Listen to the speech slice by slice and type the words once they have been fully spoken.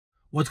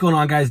What's going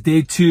on, guys?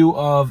 Day 2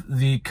 of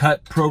the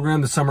cut program,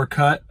 the summer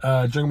cut.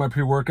 During my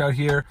pre-workout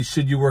here,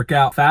 should you work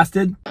out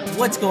fasted?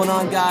 What's going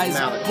on, guys?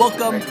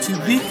 Welcome to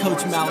the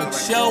Coach Malik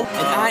Show,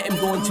 and I am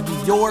going to be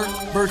your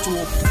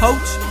virtual coach.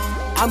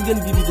 I'm going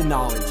to give you the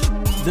knowledge,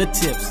 the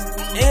tips,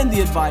 and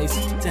the advice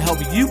to help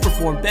you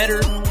perform better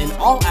in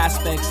all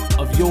aspects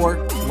of your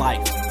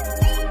life.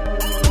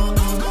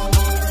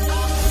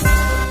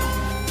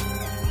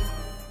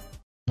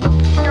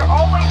 You're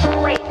always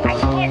late. I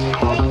can't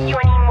take you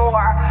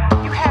anymore.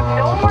 You have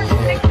no more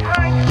 6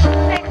 times 6.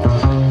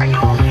 Are you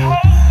okay?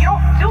 You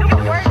don't do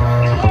your work.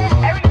 You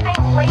handle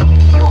everything late.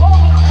 You owe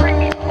me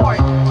credit for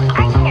it.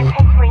 I can't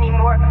take you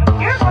anymore.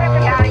 You're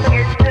going out of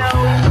here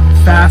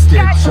soon.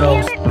 Fasted.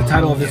 So the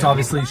title of this,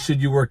 obviously,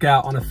 should you work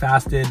out on a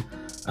fasted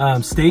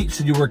state?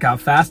 Should you work out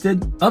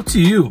fasted? Up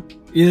to you.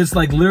 It's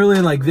like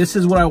literally like this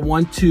is what I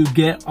want to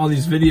get on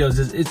these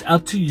videos. It's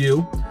up to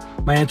you.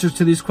 My answers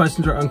to these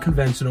questions are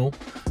unconventional,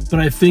 but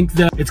I think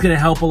that it's going to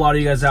help a lot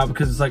of you guys out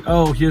because it's like,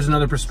 oh, here's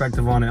another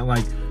perspective on it.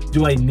 Like,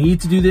 do I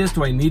need to do this?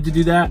 Do I need to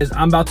do that?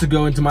 I'm about to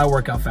go into my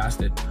workout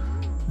fasted.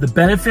 The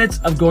benefits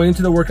of going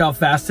into the workout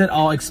fasted,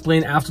 I'll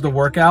explain after the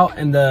workout,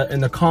 and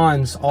the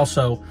cons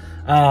also.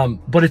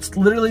 But it's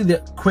literally the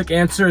quick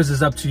answer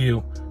is up to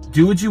you.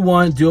 Do what you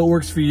want, do what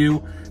works for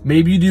you.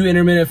 Maybe you do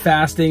intermittent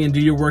fasting and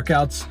do your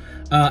workouts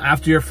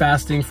after you're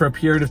fasting for a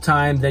period of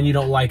time, then you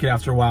don't like it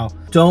after a while.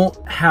 Don't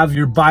have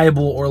your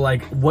Bible or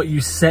like what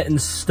you set in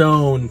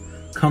stone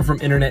come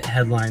from internet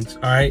headlines,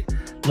 all right?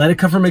 Let it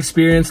come from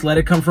experience, let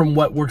it come from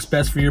what works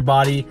best for your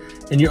body,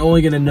 and you're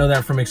only gonna know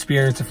that from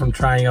experience and from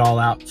trying it all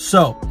out.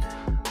 So,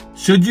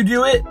 should you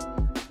do it?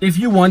 If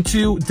you want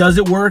to, does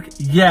it work?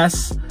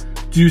 Yes.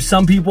 Do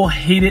some people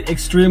hate it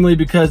extremely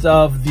because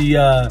of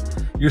the,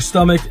 your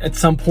stomach at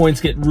some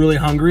points get really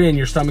hungry and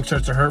your stomach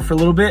starts to hurt for a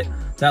little bit?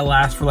 That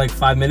lasts for like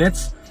 5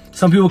 minutes.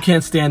 Some people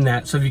can't stand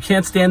that. So if you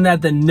can't stand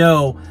that, then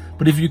no.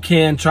 But if you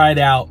can, try it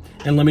out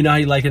and let me know how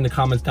you like it in the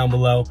comments down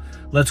below.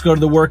 Let's go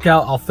to the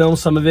workout. I'll film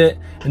some of it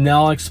and then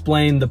I'll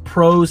explain the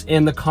pros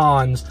and the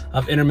cons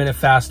of intermittent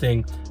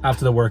fasting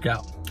after the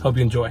workout. Hope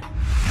you enjoy.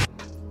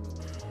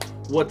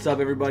 What's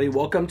up, everybody?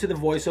 Welcome to the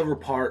voiceover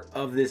part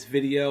of this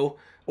video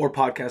or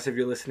podcast if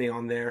you're listening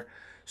on there.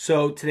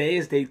 So today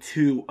is day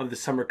 2 of the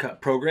summer cut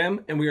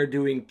program and we are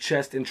doing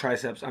chest and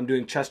triceps. I'm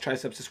doing chest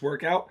triceps this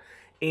workout.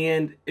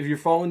 And if you're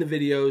following the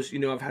videos, you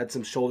know I've had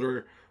some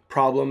shoulder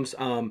problems.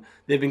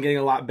 They've been getting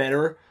a lot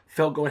better.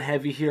 Felt going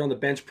heavy here on the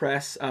bench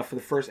press for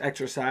the first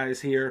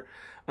exercise here.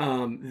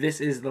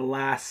 This is the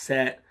last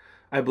set,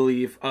 I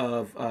believe,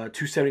 of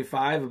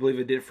 275. I believe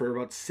I did it for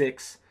about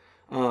 6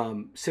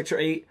 or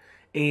 8.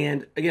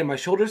 And again, my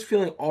shoulder's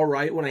feeling all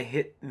right when I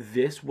hit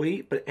this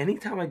weight, but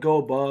anytime I go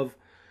above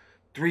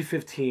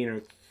 315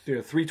 or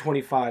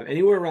 325,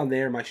 anywhere around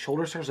there, my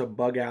shoulder starts to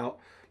bug out.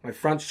 My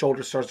front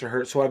shoulder starts to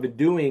hurt. So what I've been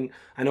doing,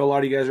 I know a lot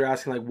of you guys are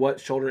asking like what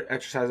shoulder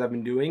exercise I've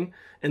been doing.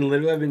 And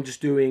literally I've been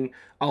just doing,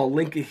 I'll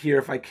link it here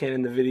if I can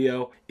in the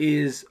video,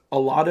 is a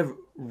lot of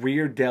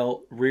rear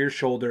delt, rear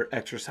shoulder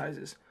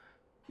exercises.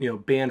 You know,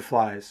 band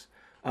flies,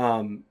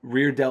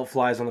 rear delt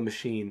flies on the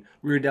machine,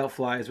 rear delt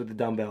flies with the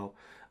dumbbell.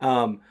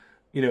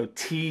 You know,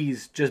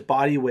 tees, just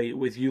body weight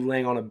with you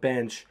laying on a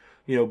bench,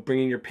 you know,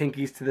 bringing your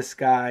pinkies to the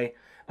sky.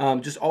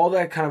 Just all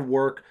that kind of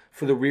work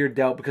for the rear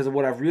delt, because of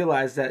what I've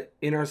realized that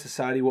in our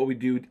society, what we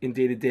do in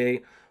day to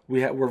day,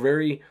 we're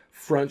very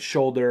front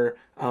shoulder.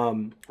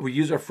 We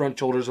use our front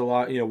shoulders a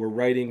lot. You know, we're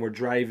writing, we're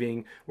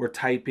driving, we're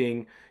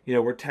typing, you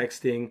know, we're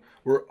texting.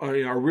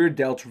 Our rear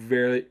delts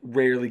very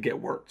rarely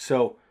get worked.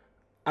 So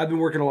I've been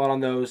working a lot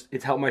on those.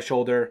 It's helped my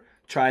shoulder.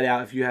 Try it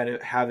out if you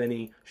have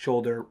any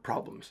shoulder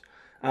problems.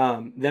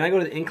 Then I go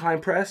to the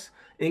incline press.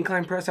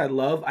 Incline press I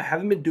love. I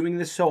haven't been doing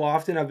this so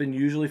often. I've been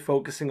usually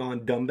focusing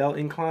on dumbbell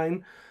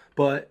incline,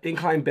 but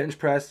incline bench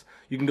press,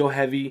 you can go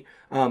heavy.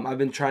 I've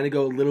been trying to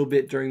go a little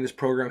bit during this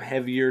program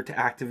heavier to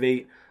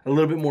activate a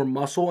little bit more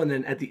muscle, and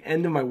then at the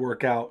end of my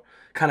workout,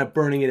 kind of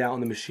burning it out on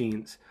the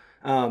machines.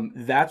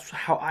 That's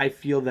how I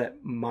feel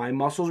that my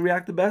muscles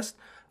react the best.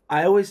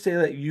 I always say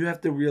that you have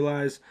to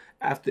realize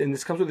after, and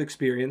this comes with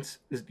experience,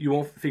 you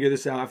won't figure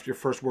this out after your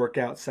first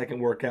workout, second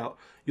workout.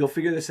 You'll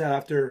figure this out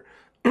after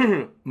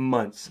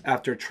months,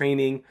 after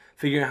training,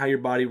 figuring out how your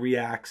body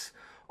reacts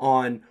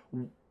on,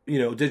 you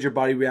know, does your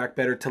body react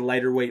better to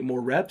lighter weight, more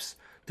reps?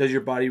 Does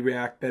your body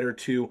react better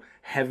to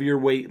heavier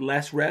weight,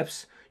 less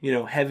reps? You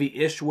know,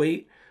 heavy-ish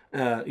weight,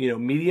 you know,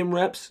 medium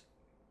reps?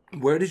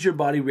 Where does your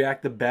body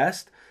react the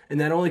best? And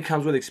that only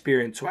comes with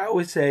experience. So I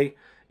always say,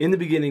 in the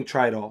beginning,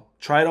 try it all.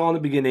 Try it all in the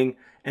beginning,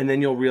 and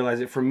then you'll realize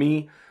it. For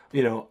me,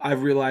 you know,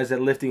 I've realized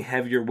that lifting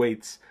heavier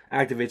weights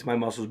activates my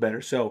muscles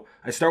better. So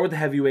I start with the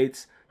heavy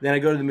weights, then I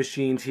go to the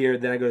machines here,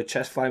 then I go to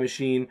chest fly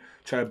machine,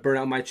 try to burn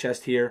out my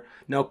chest here.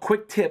 Now,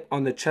 quick tip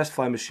on the chest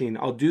fly machine.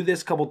 I'll do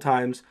this a couple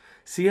times.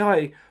 See how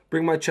I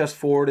bring my chest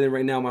forward, and then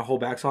right now my whole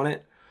back's on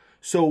it?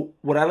 So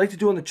what I like to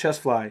do on the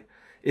chest fly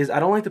is I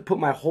don't like to put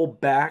my whole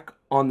back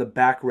on the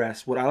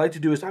backrest. What I like to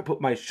do is I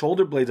put my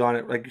shoulder blades on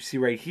it, like you see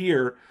right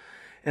here,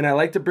 and I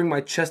like to bring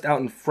my chest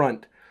out in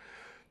front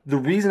The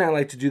reason I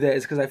like to do that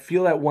is because I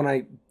feel that when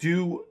I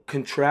do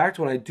contract,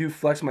 when I do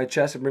flex my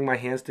chest and bring my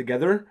hands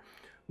together,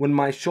 when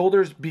my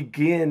shoulders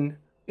begin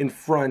in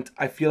front,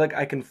 I feel like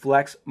I can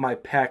flex my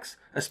pecs,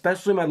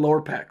 especially my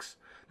lower pecs.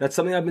 That's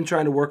something I've been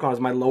trying to work on, is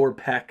my lower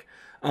pec.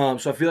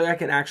 So I feel like I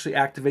can actually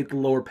activate the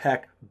lower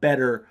pec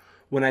better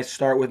when I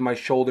start with my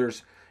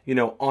shoulders, you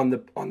know, on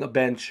the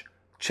bench,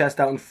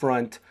 chest out in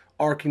front,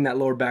 arcing that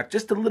lower back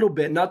just a little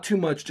bit, not too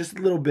much, just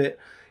a little bit.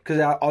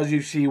 Because as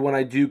you see, when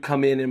I do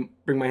come in and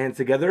bring my hands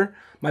together,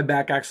 my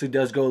back actually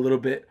does go a little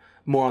bit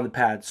more on the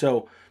pad.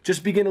 So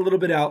just begin a little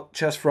bit out,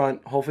 chest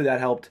front. Hopefully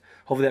that helped.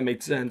 Hopefully that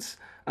made sense.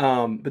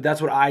 But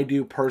that's what I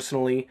do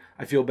personally.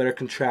 I feel better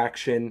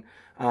contraction.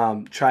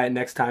 Try it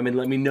next time and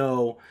let me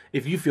know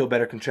if you feel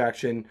better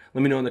contraction.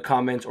 Let me know in the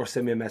comments or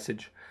send me a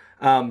message.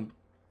 But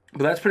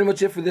that's pretty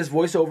much it for this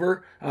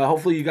voiceover.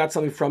 Hopefully you got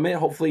something from it.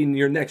 Hopefully in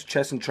your next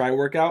chest and tri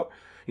workout,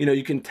 you know,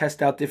 you can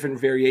test out different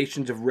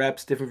variations of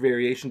reps, different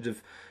variations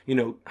of, you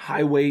know,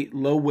 high weight,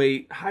 low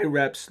weight, high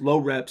reps, low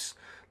reps,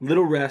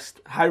 little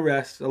rest, high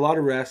rest, a lot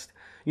of rest.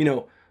 You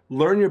know,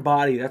 learn your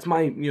body. That's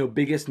my, you know,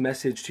 biggest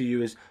message to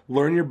you is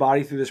learn your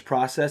body through this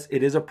process.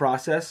 It is a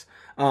process.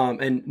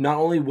 And not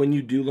only when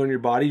you do learn your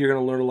body, you're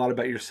going to learn a lot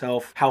about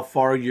yourself, how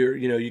far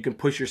you can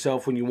push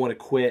yourself when you want to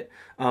quit.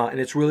 And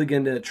it's really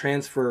going to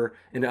transfer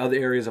into other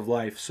areas of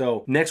life.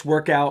 So next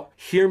workout,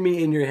 hear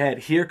me in your head.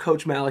 Hear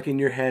Coach Malik in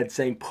your head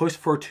saying, push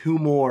for 2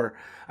 more.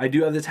 I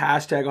do have this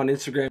hashtag on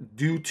Instagram,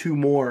 do 2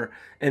 more.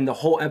 And the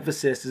whole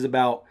emphasis is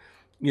about,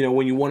 you know,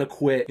 when you want to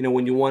quit, you know,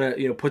 when you want to,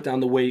 you know, put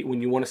down the weight,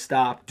 when you want to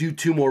stop, do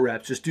 2 more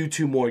reps, just do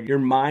 2 more. Your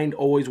mind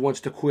always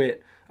wants to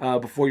quit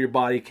before your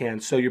body can.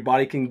 So your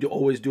body can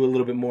always do a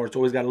little bit more. It's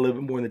always got a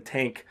little bit more in the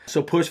tank.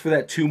 So push for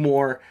that 2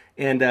 more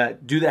and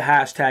do the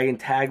hashtag and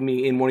tag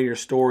me in one of your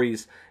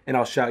stories and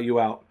I'll shout you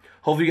out.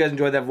 Hopefully you guys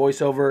enjoyed that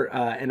voiceover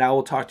and I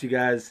will talk to you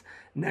guys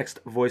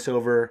next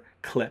voiceover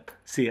clip.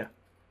 See ya.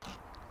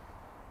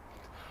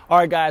 All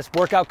right, guys,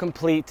 workout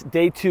complete.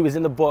 Day 2 is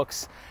in the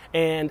books.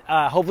 And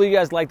hopefully you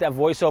guys like that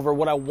voiceover.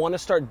 What I want to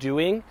start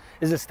doing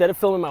is instead of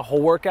filming my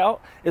whole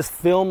workout, is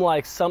film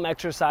like some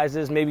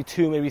exercises, maybe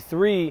 2, maybe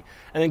 3,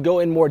 and then go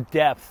in more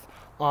depth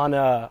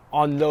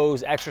on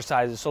those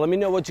exercises. So let me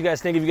know what you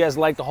guys think, if you guys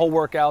like the whole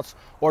workouts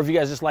or if you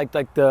guys just like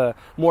the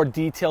more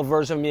detailed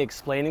version of me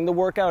explaining the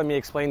workout and me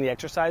explaining the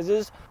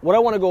exercises. What I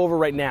want to go over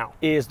right now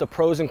is the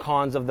pros and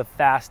cons of the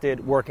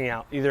fasted working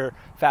out, either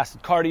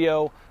fasted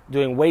cardio,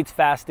 doing weights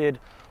fasted.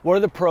 What are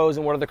the pros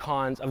and what are the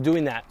cons of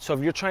doing that? So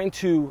if you're trying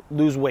to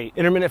lose weight,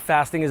 intermittent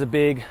fasting is a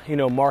big, you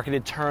know,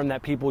 marketed term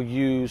that people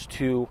use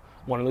to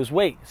want to lose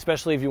weight,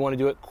 especially if you want to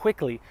do it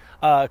quickly,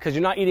 because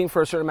you're not eating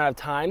for a certain amount of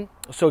time.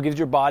 So it gives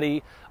your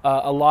body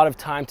a lot of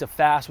time to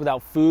fast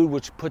without food,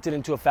 which puts it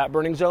into a fat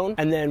burning zone.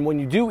 And then when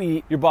you do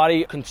eat, your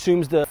body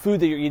consumes the food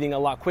that you're eating a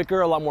lot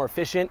quicker, a lot more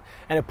efficient,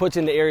 and it puts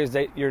in the areas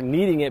that you're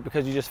needing it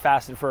because you just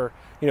fasted for,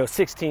 you know,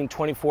 16,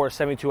 24,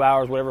 72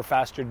 hours, whatever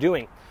fast you're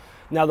doing.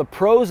 Now the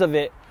pros of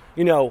it,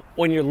 you know,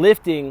 when you're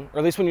lifting, or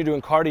at least when you're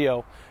doing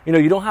cardio, you know,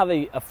 you don't have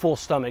a full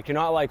stomach. You're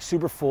not like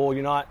super full.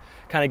 You're not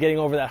kind of getting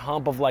over that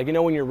hump of like, you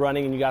know, when you're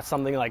running and you got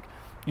something like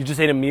you just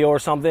ate a meal or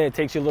something, it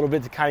takes you a little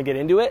bit to kind of get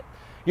into it.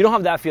 You don't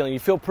have that feeling. You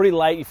feel pretty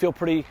light. You feel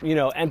pretty, you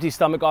know, empty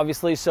stomach,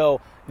 obviously. So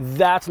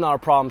that's not a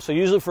problem. So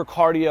usually for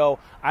cardio,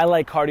 I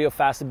like cardio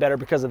fasted better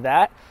because of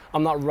that.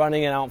 I'm not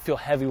running and I don't feel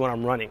heavy when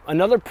I'm running.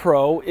 Another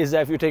pro is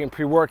that if you're taking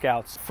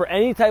pre-workouts, for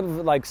any type of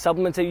like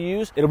supplements that you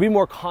use, it'll be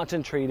more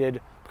concentrated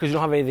because you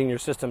don't have anything in your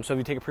system. So if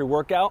you take a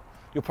pre-workout,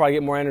 you'll probably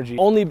get more energy.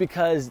 Only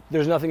because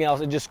there's nothing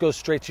else, it just goes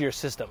straight to your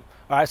system.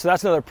 All right, so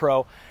that's another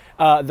pro.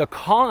 The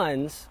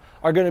cons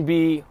are gonna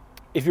be,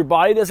 if your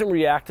body doesn't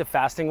react to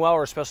fasting well,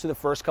 or especially the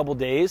first couple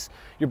days,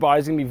 your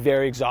body's gonna be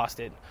very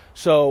exhausted.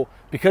 So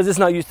because it's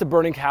not used to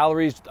burning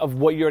calories of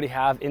what you already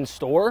have in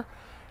store,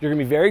 you're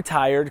gonna be very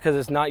tired because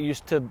it's not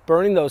used to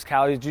burning those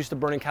calories, it's used to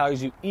burning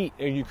calories you eat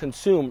or you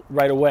consume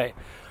right away.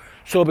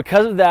 So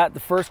because of that, the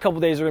first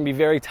couple days are gonna be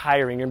very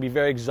tiring, you're gonna be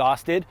very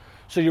exhausted,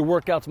 so your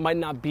workouts might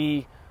not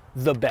be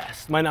the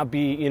best, might not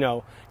be, you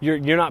know, you're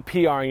not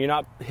PRing, you're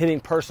not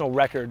hitting personal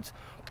records,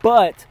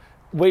 but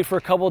wait for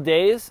a couple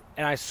days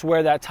and I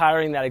swear that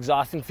tiring, that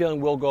exhausting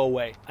feeling will go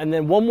away. And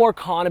then one more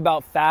con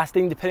about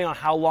fasting, depending on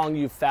how long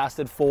you've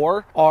fasted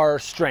for, are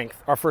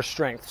for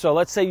strength. So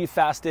let's say you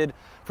fasted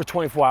for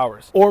 24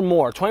 hours or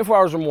more, 24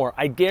 hours or more.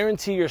 I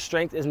guarantee your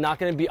strength is not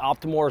gonna be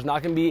optimal, or is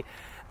not gonna be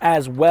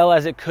as well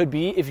as it could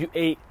be if you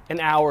ate an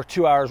hour,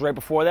 2 hours right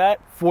before that,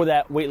 for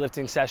that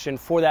weightlifting session,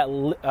 for that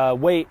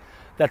weight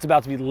that's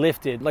about to be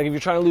lifted. Like if you're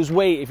trying to lose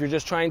weight, if you're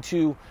just trying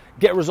to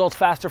get results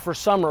faster for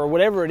summer or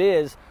whatever it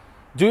is,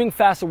 doing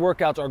fasted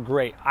workouts are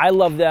great. I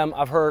love them.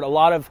 I've heard a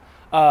lot of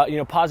you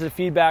know, positive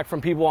feedback from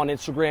people on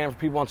Instagram, from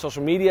people on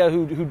social media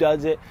who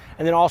does it.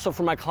 And then also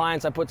from my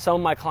clients, I put some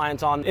of my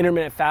clients on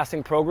intermittent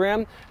fasting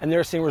program and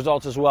they're seeing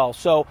results as well.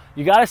 So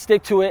you gotta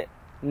stick to it.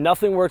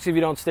 Nothing works if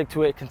you don't stick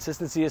to it.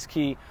 Consistency is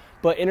key.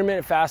 But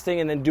intermittent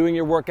fasting and then doing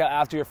your workout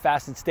after your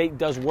fasted state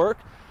does work.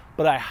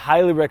 But I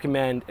highly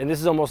recommend, and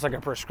this is almost like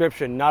a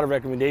prescription, not a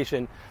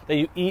recommendation, that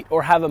you eat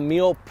or have a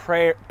meal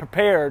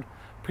prepared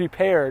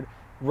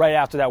right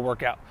after that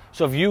workout.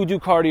 So if you do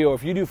cardio,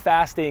 if you do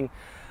fasting,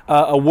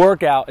 a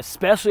workout,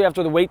 especially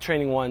after the weight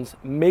training ones,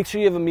 make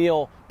sure you have a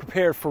meal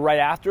prepared for right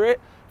after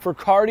it. For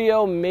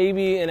cardio,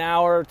 maybe an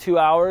hour, 2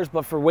 hours,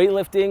 but for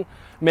weightlifting,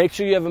 make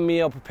sure you have a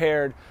meal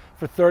prepared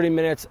for 30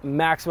 minutes,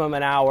 maximum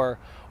an hour,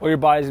 or your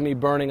body's gonna be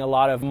burning a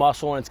lot of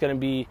muscle, and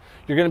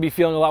you're gonna be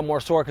feeling a lot more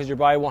sore because your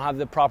body won't have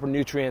the proper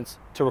nutrients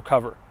to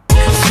recover.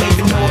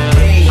 Slaving all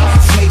day,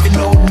 slaving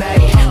all night.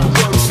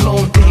 We work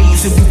long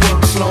days and we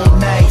work long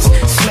nights.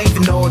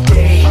 Slaving all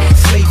day,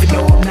 slaving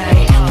all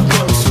night. We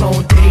work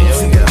long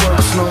days and we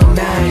work long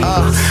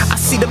nights. I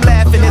see them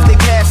laughing as they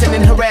passing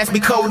and harass me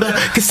colder.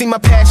 Can see my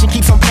passion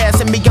keeps on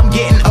passing me. I'm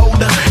getting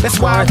older. That's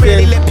why I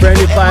really let people. Brand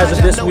new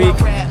plaza this week.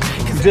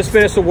 Just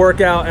finished a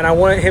workout, and I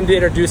wanted him to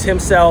introduce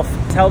himself.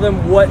 Tell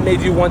them what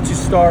made you want to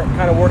start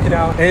kind of working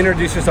out, and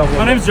introduce yourself.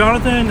 My name's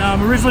Jonathan.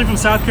 I'm originally from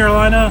South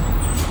Carolina.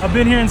 I've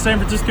been here in San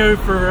Francisco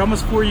for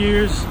almost 4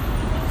 years.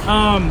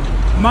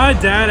 My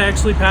dad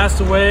actually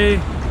passed away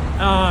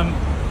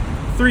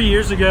 3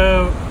 years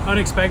ago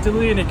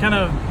unexpectedly, and it kind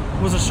of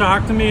was a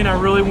shock to me, and I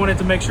really wanted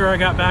to make sure I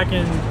got back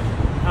in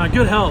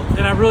good health,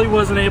 and I really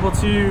wasn't able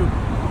to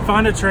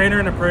find a trainer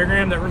and a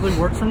program that really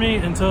worked for me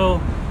until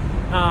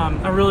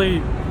I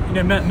really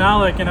met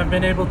Malik, and I've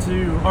been able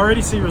to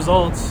already see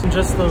results in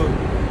just the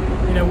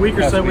week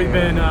or so we've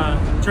been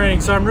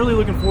training. So I'm really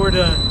looking forward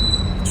to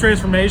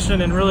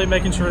transformation and really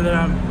making sure that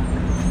I'm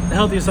the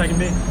healthiest I can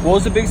be. What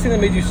was the biggest thing that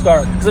made you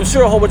start? Because I'm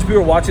sure a whole bunch of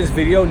people watching this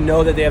video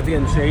know that they have to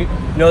get in shape,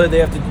 know that they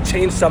have to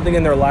change something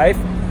in their life.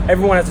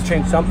 Everyone has to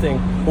change something.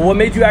 But what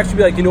made you actually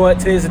be like, you know what,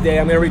 today's the day,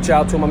 I'm gonna reach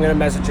out to him, I'm gonna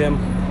message him?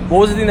 What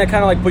was the thing that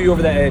kind of like put you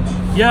over that edge?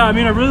 Yeah, I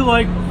mean, I really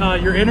like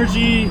your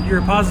energy,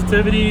 your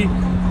positivity,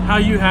 how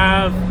you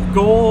have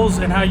goals,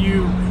 and how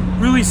you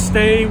really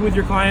stay with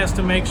your clients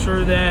to make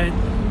sure that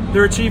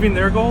they're achieving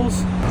their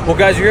goals. Well,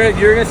 guys, you're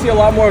gonna see a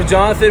lot more of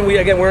Jonathan.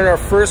 We're in our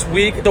first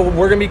week, so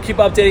we're gonna keep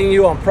updating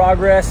you on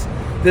progress.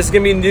 This is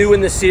gonna be new in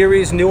the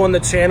series, new on the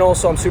channel,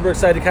 so I'm super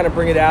excited to kind of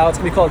bring it out. It's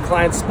gonna be called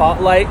Client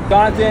Spotlight.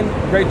 Jonathan,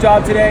 great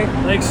job today.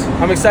 Thanks.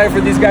 I'm excited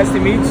for these guys to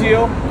meet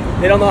you.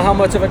 They don't know how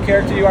much of a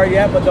character you are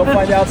yet, but they'll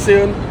find out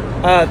soon.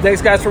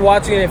 Thanks, guys, for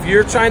watching. And if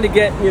you're trying to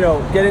get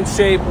in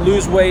shape,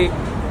 lose weight,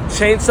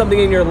 change something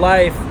in your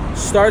life,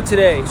 start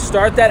today.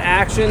 Start that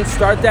action.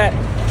 Start that.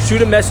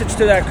 Shoot a message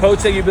to that coach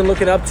that you've been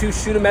looking up to.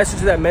 Shoot a message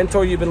to that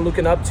mentor you've been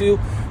looking up to.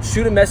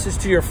 Shoot a message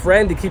to your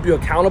friend to keep you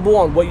accountable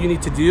on what you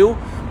need to do.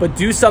 But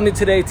do something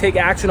today. Take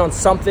action on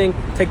something.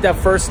 Take that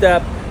first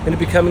step into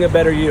becoming a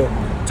better you.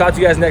 Talk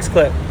to you guys next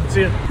clip.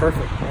 See ya.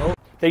 Perfect.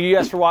 Thank you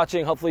guys for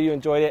watching. Hopefully you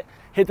enjoyed it.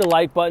 Hit the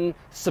like button.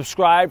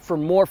 Subscribe for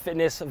more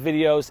fitness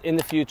videos in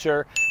the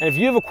future. And if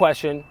you have a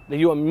question that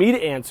you want me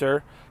to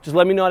answer, just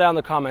let me know down in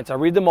the comments. I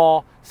read them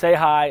all. Say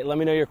hi. Let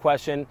me know your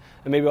question,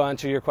 and maybe I'll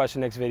answer your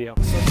question next video.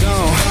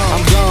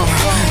 I'm gone,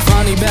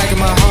 finally back in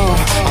my home.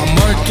 I'm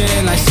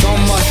working like so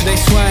much, they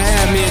swear I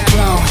had me a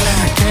clone.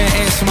 Can't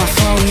answer my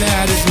phone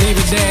now, just leave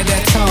it there,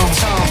 that tone.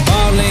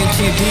 Ballin'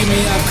 can't beat me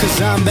up,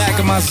 cause I'm back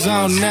in my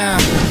zone now.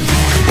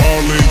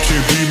 Ballin'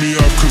 can't beat me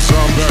up, cause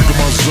I'm back in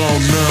my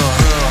zone now.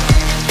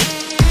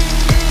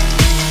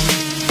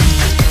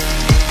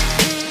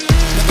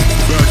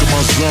 Back in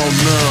my zone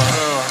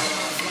now.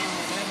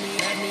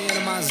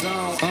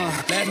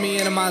 Let me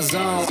into my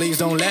zone. Please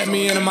don't let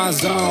me into my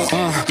zone.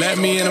 Let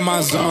me into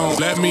my zone.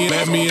 Let me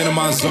into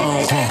my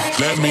zone.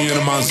 Let me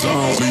into my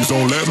zone. Please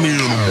don't let me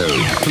into my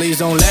zone. Please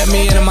don't let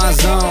me into my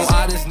zone.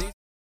 I just need